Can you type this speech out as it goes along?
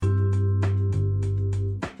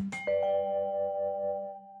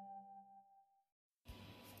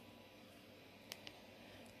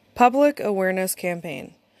Public Awareness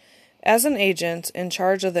Campaign. As an agent in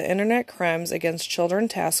charge of the Internet Crimes Against Children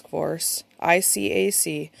Task Force,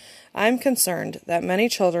 ICAC, I am concerned that many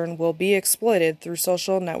children will be exploited through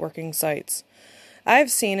social networking sites. I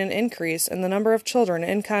have seen an increase in the number of children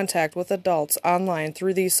in contact with adults online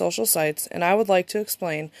through these social sites, and I would like to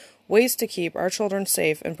explain ways to keep our children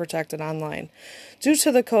safe and protected online. Due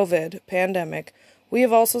to the COVID pandemic, we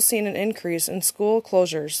have also seen an increase in school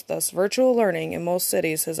closures, thus virtual learning in most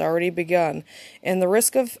cities has already begun, and the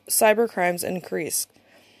risk of cybercrimes increased.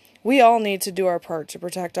 We all need to do our part to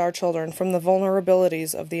protect our children from the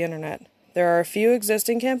vulnerabilities of the Internet. There are a few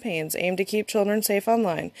existing campaigns aimed to keep children safe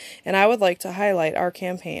online, and I would like to highlight our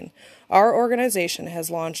campaign. Our organization has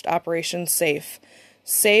launched Operation SAFE,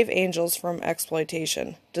 Save Angels from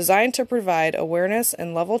Exploitation, designed to provide awareness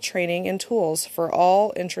and level training and tools for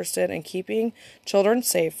all interested in keeping children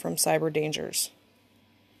safe from cyber dangers.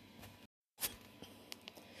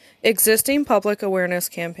 Existing public awareness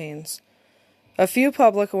campaigns. A few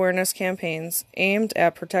public awareness campaigns aimed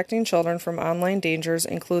at protecting children from online dangers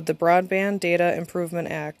include the Broadband Data Improvement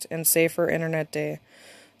Act and Safer Internet Day.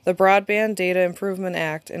 The Broadband Data Improvement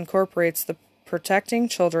Act incorporates the Protecting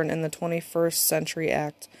Children in the 21st Century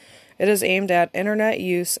Act. It is aimed at Internet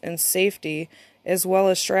use and safety, as well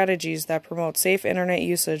as strategies that promote safe Internet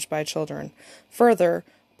usage by children. Further,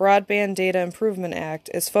 Broadband Data Improvement Act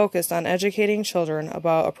is focused on educating children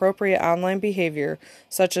about appropriate online behavior,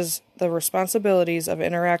 such as the responsibilities of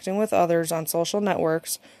interacting with others on social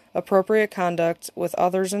networks, appropriate conduct with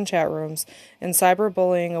others in chat rooms, and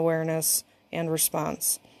cyberbullying awareness and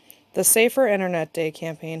response. The Safer Internet Day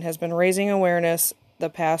campaign has been raising awareness the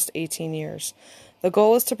past 18 years. The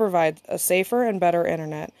goal is to provide a safer and better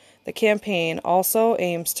Internet. The campaign also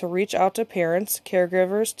aims to reach out to parents,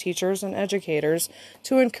 caregivers, teachers, and educators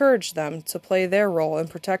to encourage them to play their role in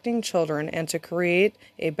protecting children and to create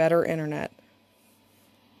a better Internet.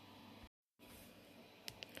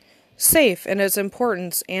 SAFE and its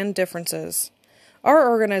importance and differences.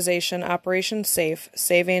 Our organization, Operation SAFE,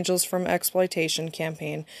 Save Angels from Exploitation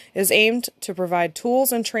campaign, is aimed to provide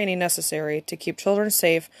tools and training necessary to keep children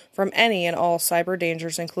safe from any and all cyber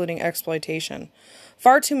dangers, including exploitation.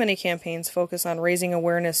 Far too many campaigns focus on raising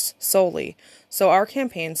awareness solely, so our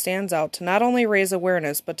campaign stands out to not only raise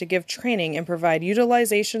awareness, but to give training and provide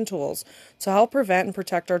utilization tools to help prevent and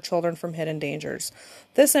protect our children from hidden dangers.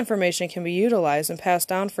 This information can be utilized and passed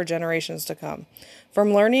down for generations to come.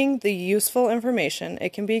 From learning the useful information,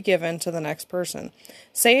 it can be given to the next person.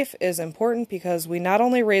 SAFE is important because we not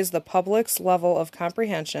only raise the public's level of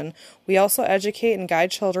comprehension, we also educate and guide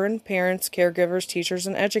children, parents, caregivers, teachers,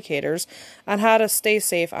 and educators on how to stay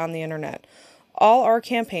safe on the Internet. All our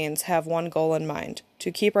campaigns have one goal in mind: to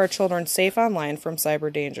keep our children safe online from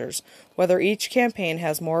cyber dangers. Whether each campaign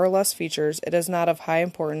has more or less features, it is not of high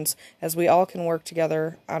importance, as we all can work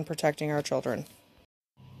together on protecting our children.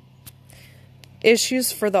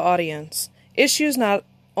 Issues for the audience. Issues not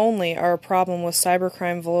only are a problem with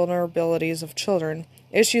cybercrime vulnerabilities of children,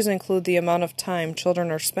 issues include the amount of time children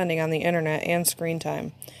are spending on the Internet and screen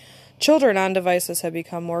time. Children on devices have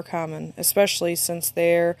become more common, especially since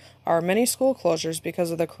there are many school closures because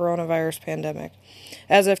of the coronavirus pandemic.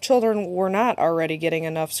 As if children were not already getting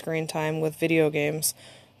enough screen time with video games,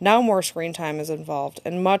 now more screen time is involved,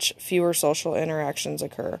 and much fewer social interactions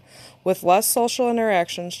occur. With less social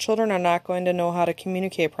interactions, children are not going to know how to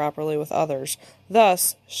communicate properly with others,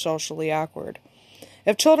 thus socially awkward.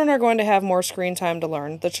 If children are going to have more screen time to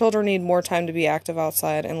learn, the children need more time to be active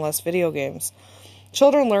outside and less video games.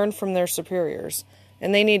 Children learn from their superiors,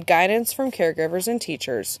 and they need guidance from caregivers and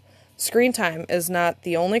teachers. Screen time is not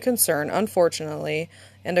the only concern, unfortunately,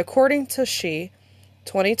 and according to SHE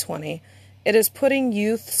 2020, it is putting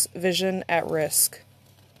youth's vision at risk.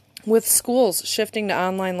 With schools shifting to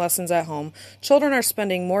online lessons at home, children are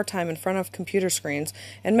spending more time in front of computer screens,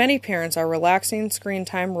 and many parents are relaxing screen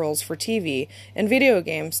time rules for TV and video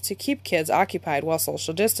games to keep kids occupied while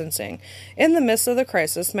social distancing. In the midst of the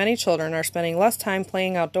crisis, many children are spending less time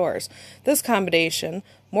playing outdoors. This combination,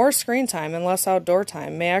 more screen time and less outdoor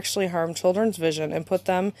time, may actually harm children's vision and put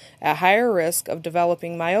them at higher risk of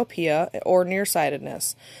developing myopia or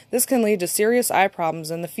nearsightedness. This can lead to serious eye problems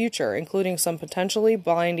in the future, including some potentially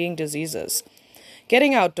blinding diseases.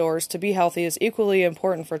 Getting outdoors to be healthy is equally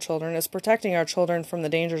important for children as protecting our children from the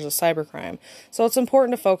dangers of cybercrime, so it's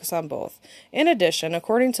important to focus on both. In addition,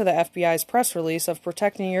 according to the FBI's press release of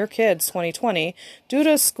Protecting Your Kids 2020, due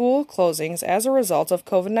to school closings as a result of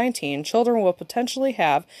COVID-19, children will potentially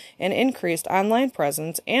have an increased online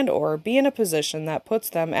presence and/or be in a position that puts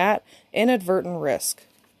them at inadvertent risk.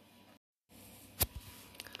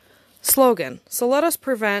 Slogan: So let us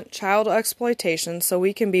prevent child exploitation so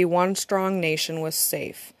we can be one strong nation with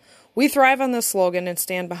safe. We thrive on this slogan and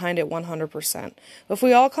stand behind it 100%. If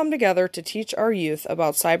we all come together to teach our youth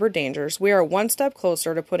about cyber dangers, we are one step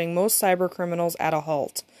closer to putting most cyber criminals at a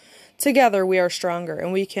halt. Together we are stronger,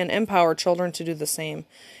 and we can empower children to do the same.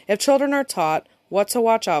 If children are taught what to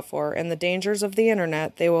watch out for and the dangers of the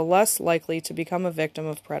internet, they will less likely to become a victim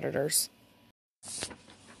of predators.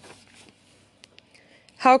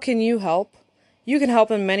 How can you help? You can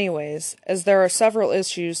help in many ways, as there are several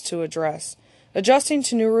issues to address. Adjusting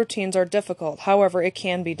to new routines are difficult, however, it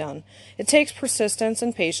can be done. It takes persistence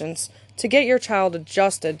and patience to get your child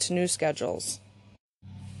adjusted to new schedules.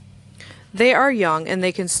 They are young and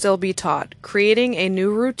they can still be taught. Creating a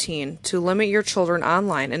new routine to limit your children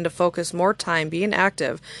online and to focus more time being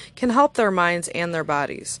active can help their minds and their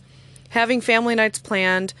bodies. Having family nights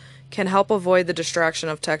planned can help avoid the distraction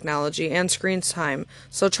of technology and screen time,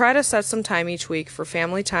 so try to set some time each week for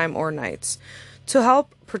family time or nights. To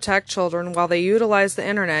help protect children while they utilize the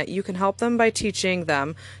internet, you can help them by teaching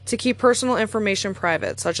them to keep personal information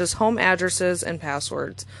private, such as home addresses and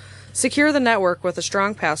passwords. Secure the network with a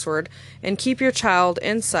strong password and keep your child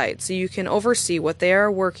in sight so you can oversee what they are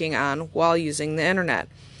working on while using the internet.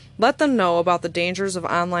 Let them know about the dangers of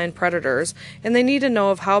online predators, and they need to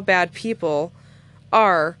know of how bad people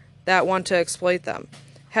are that want to exploit them.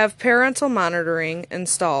 Have parental monitoring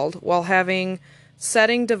installed while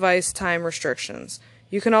setting device time restrictions.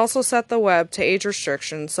 You can also set the web to age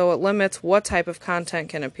restrictions so it limits what type of content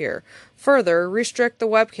can appear. Further, restrict the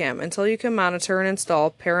webcam until you can monitor and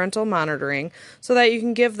install parental monitoring so that you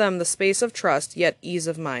can give them the space of trust yet ease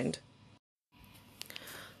of mind.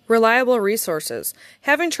 Reliable resources.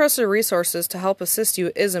 Having trusted resources to help assist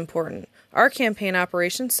you is important. Our campaign,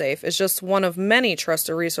 Operation Safe, is just one of many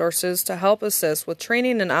trusted resources to help assist with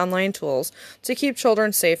training and online tools to keep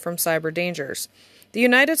children safe from cyber dangers. The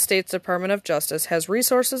United States Department of Justice has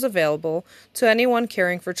resources available to anyone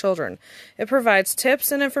caring for children. It provides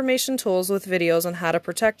tips and information tools with videos on how to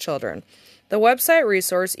protect children. The website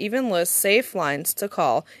resource even lists safe lines to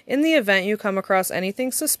call in the event you come across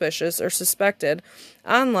anything suspicious or suspected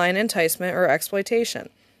online enticement or exploitation.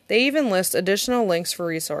 They even list additional links for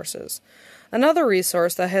resources. Another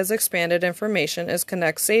resource that has expanded information is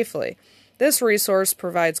Connect Safely. This resource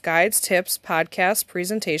provides guides, tips, podcasts,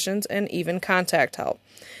 presentations, and even contact help.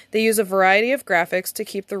 They use a variety of graphics to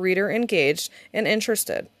keep the reader engaged and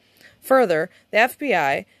interested. Further, the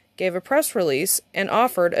FBI gave a press release and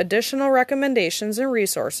offered additional recommendations and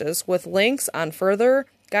resources with links on further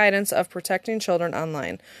guidance of protecting children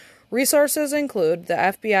online. Resources include the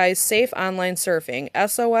FBI's Safe Online Surfing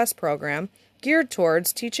 (SOS) program, geared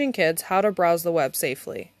towards teaching kids how to browse the web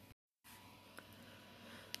safely.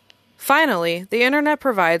 Finally, the internet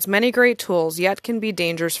provides many great tools yet can be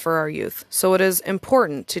dangerous for our youth, so it is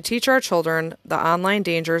important to teach our children the online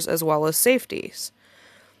dangers as well as safeties.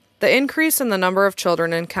 The increase in the number of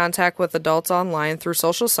children in contact with adults online through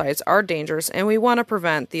social sites are dangerous, and we want to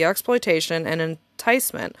prevent the exploitation and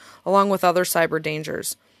enticement along with other cyber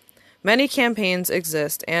dangers. Many campaigns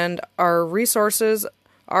exist, and our resources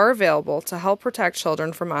are available to help protect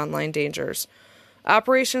children from online dangers.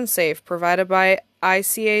 Operation Safe, provided by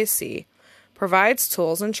ICAC, provides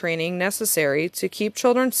tools and training necessary to keep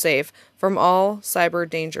children safe from all cyber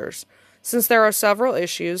dangers. Since there are several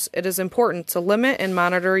issues, it is important to limit and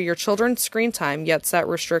monitor your children's screen time, yet set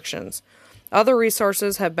restrictions. Other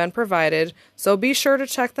resources have been provided, so be sure to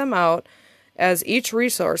check them out, as each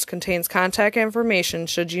resource contains contact information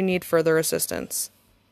should you need further assistance.